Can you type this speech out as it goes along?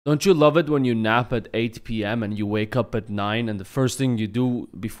Don't you love it when you nap at 8 p.m. and you wake up at 9 and the first thing you do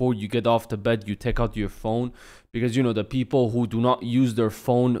before you get off the bed, you take out your phone? Because, the people who do not use their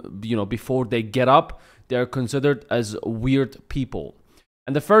phone, before they get up, they're considered as weird people.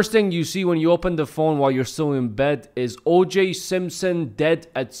 And the first thing you see when you open the phone while you're still in bed is OJ Simpson dead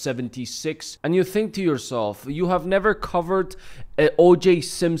at 76. And you think to yourself, you have never covered an OJ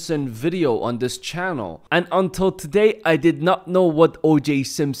Simpson video on this channel. And until today, I did not know what OJ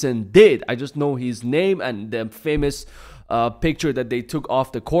Simpson did. I just know his name and the famous picture that they took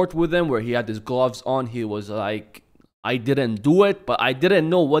off the court with him where he had his gloves on. He was like, I didn't do it, but I didn't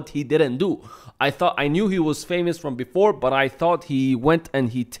know what he didn't do. I knew he was famous from before, but I thought he went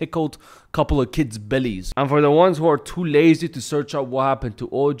and he tickled a couple of kids' bellies. And for the ones who are too lazy to search up what happened to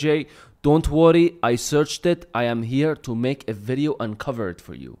OJ, don't worry, I searched it. I am here to make a video and cover it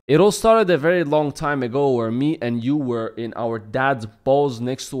for you. It all started a very long time ago where me and you were in our dad's balls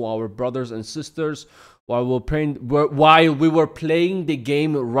next to our brothers and sisters while we were playing the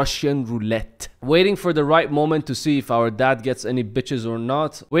game Russian roulette. Waiting for the right moment to see if our dad gets any bitches or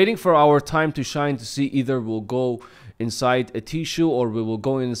not. Waiting for our time to shine to see either we'll go inside a tissue or we will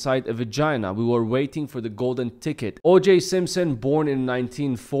go inside a vagina. We were waiting for the golden ticket. OJ Simpson, born in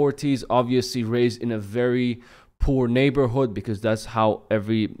 1940s, obviously raised in a very poor neighborhood because that's how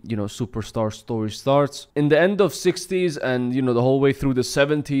every superstar story starts. In the end of 60s and the whole way through the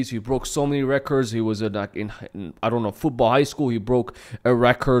 70s, he broke so many records. He was in I don't know, football high school. He broke a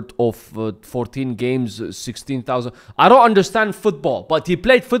record of 14 games, 16,000. I don't understand football, but he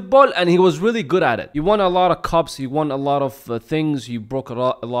played football and he was really good at it. He won a lot of cups. He won a lot of things. He broke a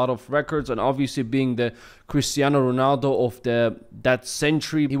lot of records, and obviously being the Cristiano Ronaldo of that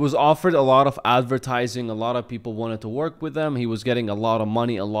century, he was offered a lot of advertising. A lot of people wanted to work with him. He was getting a lot of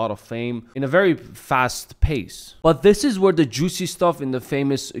money, a lot of fame in a very fast pace. But this is where the juicy stuff in the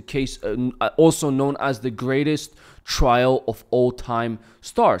famous case, also known as the greatest trial of all time,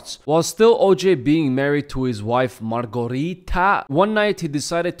 starts. While still OJ being married to his wife Margarita, one night he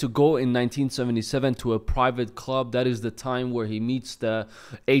decided to go in 1977 to a private club. That is the time where he meets the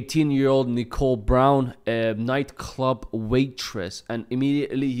 18-year-old Nicole Brown, a nightclub waitress, and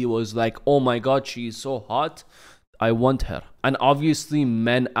immediately he was like, oh my god, she is so hot, I want her. And obviously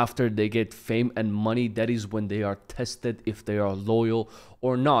men, after they get fame and money, that is when they are tested if they are loyal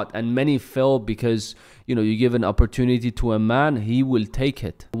or not. And many fail because you give an opportunity to a man, he will take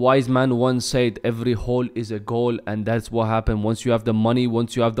it. A wise man once said, every hole is a goal, and that's what happened. Once you have the money,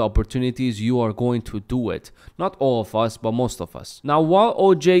 once you have the opportunities, you are going to do it. Not all of us, but most of us. Now, while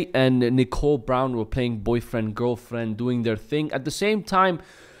OJ and Nicole Brown were playing boyfriend girlfriend, doing their thing, at the same time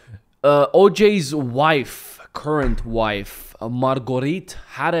OJ's wife, current wife, Marguerite,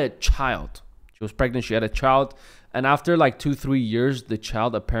 had a child. She was pregnant, she had a child, and after like 2-3 years, the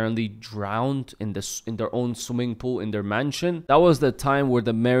child apparently drowned in their own swimming pool in their mansion. That was the time where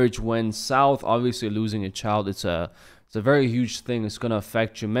the marriage went south. Obviously, losing a child, it's a very huge thing. It's gonna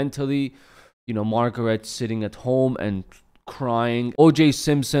affect you mentally. Margaret sitting at home and crying. OJ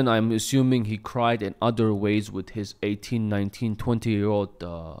Simpson, I'm assuming he cried in other ways with his 18, 19, 20-year-old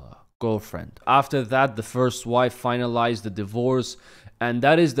girlfriend. After that, the first wife finalized the divorce, and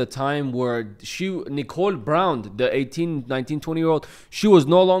that is the time where Nicole Brown, the 18, 19, 20-year-old, she was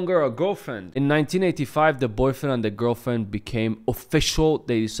no longer a girlfriend. In 1985, the boyfriend and the girlfriend became official.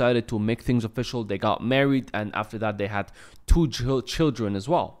 They decided to make things official. They got married, and after that, they had 2 children as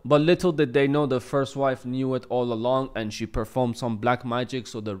well. But little did they know, the first wife knew it all along, and she performed some black magic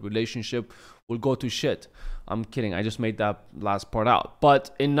so the relationship will go to shit. I'm kidding, I just made that last part out.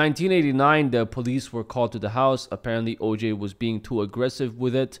 But in 1989, the police were called to the house. Apparently OJ was being too aggressive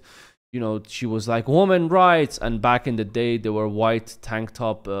with it. She was like, woman rights, and back in the day there were white tank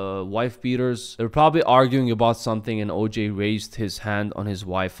top wife beaters. They were probably arguing about something, and OJ raised his hand on his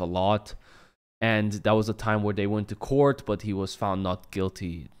wife a lot, and that was a time where they went to court, but he was found not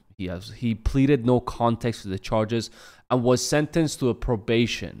guilty. He pleaded no contest to the charges and was sentenced to a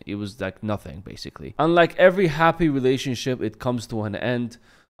probation. It was like nothing, basically. Unlike every happy relationship, it comes to an end.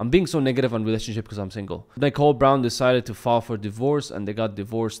 I'm being so negative on relationship because I'm single. Nicole Brown decided to file for divorce, and they got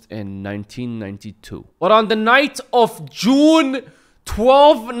divorced in 1992. But on the night of June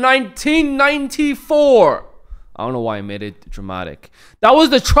 12, 1994, I don't know why I made it dramatic. That was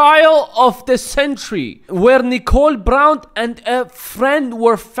the trial of the century, where Nicole Brown and a friend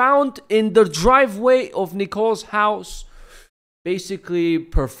were found in the driveway of Nicole's house. Basically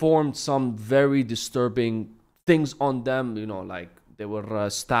performed some very disturbing things on them. Like they were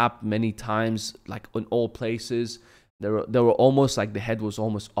stabbed many times, like in all places. They were almost like the head was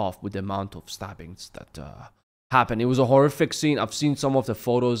almost off with the amount of stabbings that happened. It was a horrific scene. I've seen some of the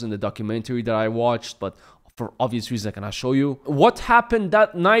photos in the documentary that I watched, but for obvious reasons, I cannot show you. What happened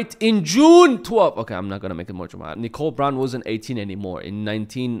that night in June 12th? Okay, I'm not gonna make it more dramatic. Nicole Brown wasn't 18 anymore. In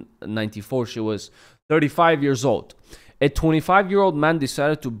 1994, she was 35 years old. A 25-year-old man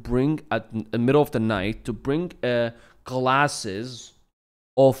decided to bring, at the middle of the night, to bring glasses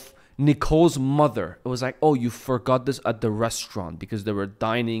of Nicole's mother. It was like, oh, you forgot this at the restaurant, because they were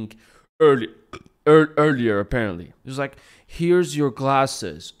dining earlier apparently. It was like, here's your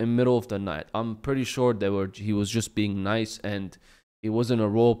glasses in middle of the night. I'm pretty sure he was just being nice, and it wasn't a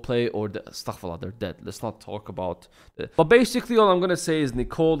role play or stuff. They're dead. Let's not talk about it. But basically, all I'm gonna say is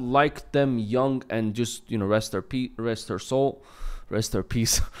Nicole liked them young, and just, you know, rest her soul, rest her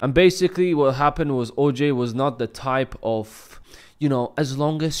peace. And basically, what happened was OJ was not the type of, you know, as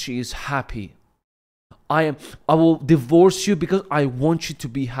long as she is happy, I will divorce you because I want you to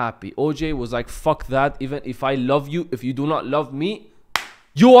be happy. OJ was like, fuck that. Even if I love you, if you do not love me,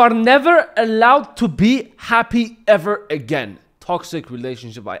 you are never allowed to be happy ever again. Toxic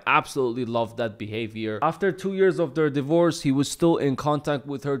relationship. I absolutely love that behavior. After 2 years of their divorce, he was still in contact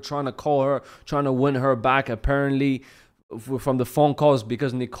with her, trying to call her, trying to win her back, apparently, from the phone calls,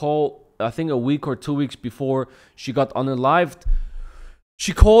 because Nicole, I think a week or 2 weeks before she got unalived,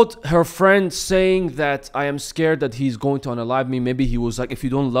 she called her friend saying that, I am scared that he's going to unalive me. Maybe he was like, if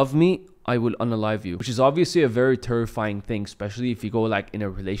you don't love me, I will unalive you. Which is obviously a very terrifying thing, especially if you go like in a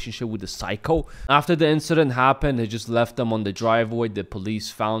relationship with a psycho. After the incident happened, they just left them on the driveway. The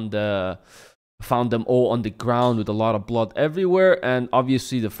police found them all on the ground with a lot of blood everywhere. And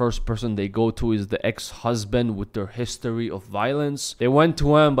obviously the first person they go to is the ex-husband with their history of violence. They went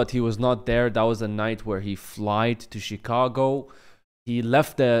to him, but he was not there. That was the night where he flied to Chicago. He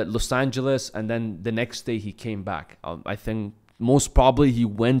left Los Angeles, and then the next day he came back. I think most probably he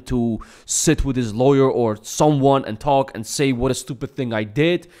went to sit with his lawyer or someone and talk and say what a stupid thing I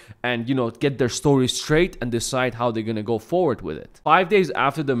did, and, you know, get their story straight and decide how they're gonna go forward with it. 5 days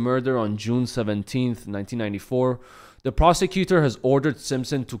after the murder on June 17th, 1994, the prosecutor has ordered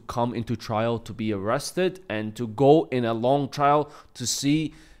Simpson to come into trial, to be arrested, and to go in a long trial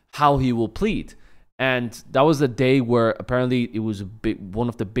to how he will plead. And that was the day where apparently it was one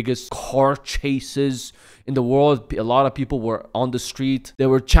of the biggest car chases in the world. A lot of people were on the street. They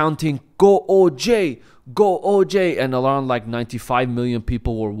were chanting, "Go OJ, go OJ." And around like 95 million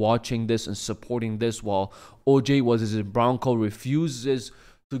people were watching this and supporting this, while OJ was in Bronco, refuses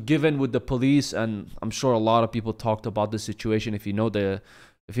to give in with the police. And I'm sure a lot of people talked about the situation. If you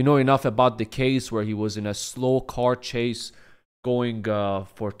know enough about the case, where he was in a slow car chase going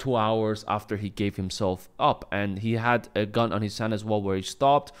for 2 hours after he gave himself up, and he had a gun on his hand as well, where he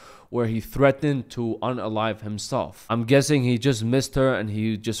stopped, where he threatened to unalive himself. I'm guessing he just missed her and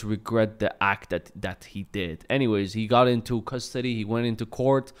he just regret the act that he did. Anyways, he got into custody, he went into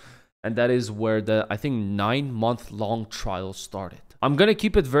court, and that is where the, I think, 9-month-long trial started. I'm gonna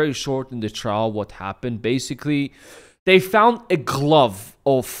keep it very short in the trial. What happened, basically, they found a glove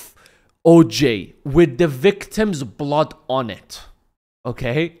of OJ with the victim's blood on it,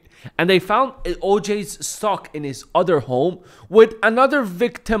 okay? And they found OJ's sock in his other home with another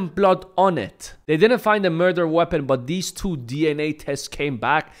victim blood on it. They didn't find a murder weapon, but these two DNA tests came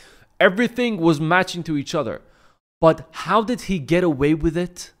back. Everything was matching to each other. But how did he get away with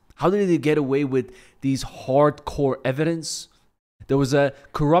it? How did he get away with these hardcore evidence? There was a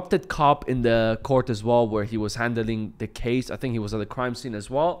corrupted cop in the court as well, where he was handling the case. I think he was at the crime scene as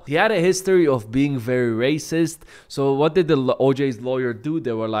well. He had a history of being very racist. So what did the OJ's lawyer do?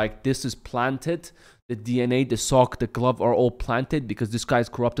 They were like, this is planted. The DNA, the sock, the glove are all planted because this guy's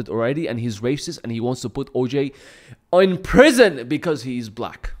corrupted already and he's racist and he wants to put OJ in prison because he's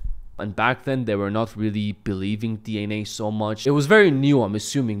black. And back then, they were not really believing DNA so much. It was very new, I'm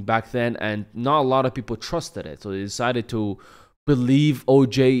assuming, back then, and not a lot of people trusted it. So they decided to believe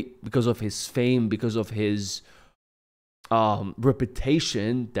OJ because of his fame, because of his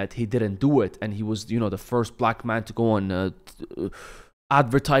reputation, that he didn't do it. And he was, you know, the first black man to go on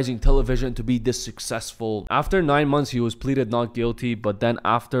advertising television, to be this successful. After 9 months, he was pleaded not guilty. But then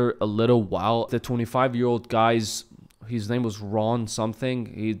after a little while, the 25-year-old guy's, his name was Ron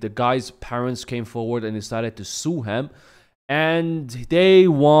something, the guy's parents came forward and decided to sue him. And they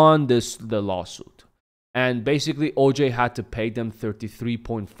won the lawsuit. And basically, OJ had to pay them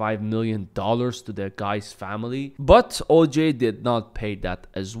 $33.5 million to the guy's family. But OJ did not pay that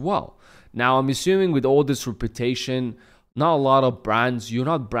as well. Now, I'm assuming with all this reputation, not a lot of brands, you're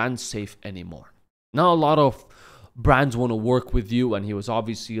not brand safe anymore. Not a lot of brands want to work with you. And he was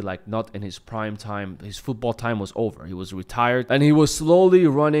obviously like not in his prime time. His football time was over. He was retired and he was slowly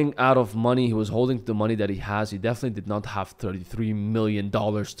running out of money. He was holding the money that he has. He definitely did not have $33 million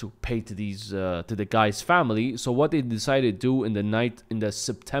to pay to the guy's family. So what they decided to do in the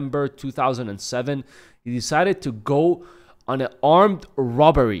September 2007, he decided to go on an armed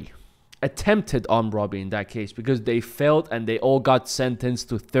robbery. Attempted armed robbery in that case, because they failed and they all got sentenced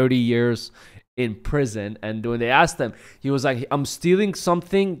to 30 years in prison. And when they asked him, he was like, I'm stealing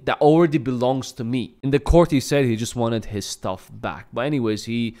something that already belongs to me. In the court, he said he just wanted his stuff back. But anyways,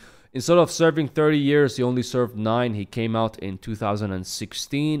 instead of serving 30 years, he only served 9. He came out in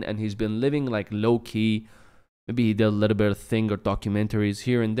 2016 and he's been living like low-key. Maybe he did a little bit of thing or documentaries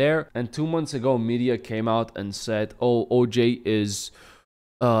here and there. And 2 months ago, media came out and said, oh, OJ is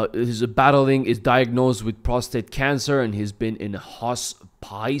diagnosed with prostate cancer and he's been in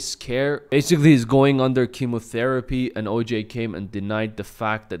hospice care. Basically, he's going under chemotherapy, and OJ came and denied the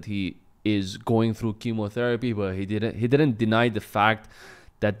fact that he is going through chemotherapy, but he didn't deny the fact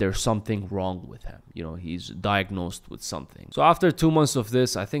that there's something wrong with him. You know, he's diagnosed with something. So after 2 months of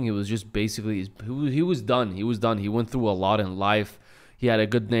this, I think it was just basically, he was done. He was done. He went through a lot in life. He had a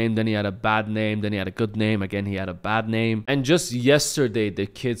good name, then he had a bad name, then he had a good name, again he had a bad name. And just yesterday, the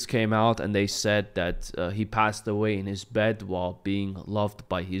kids came out and they said that he passed away in his bed while being loved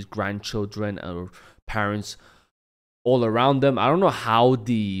by his grandchildren or parents all around them. I don't know how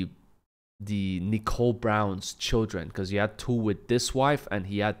the Nicole Brown's children, because he had 2 with this wife and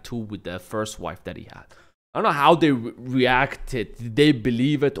he had 2 with the first wife that he had. I don't know how they reacted. Did they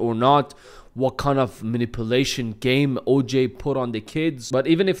believe it or not? What kind of manipulation game OJ put on the kids? But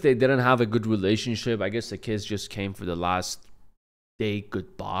even if they didn't have a good relationship, I guess the kids just came for the last day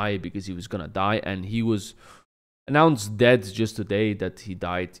goodbye because he was gonna die. And he was announced dead just today, that he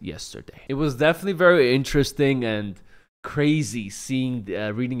died yesterday. It was definitely very interesting and crazy seeing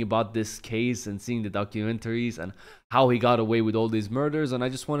reading about this case and seeing the documentaries and how he got away with all these murders. And I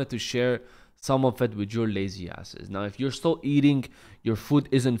just wanted to share some of it with your lazy asses. Now, if you're still eating, your food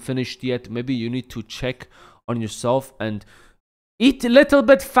isn't finished yet, maybe you need to check on yourself and eat a little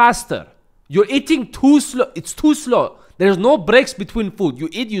bit faster. You're eating too slow. It's too slow. There's no breaks between food. You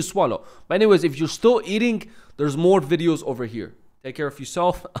eat, you swallow. But anyways, if you're still eating, there's more videos over here. Take care of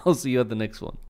yourself. I'll see you at the next one.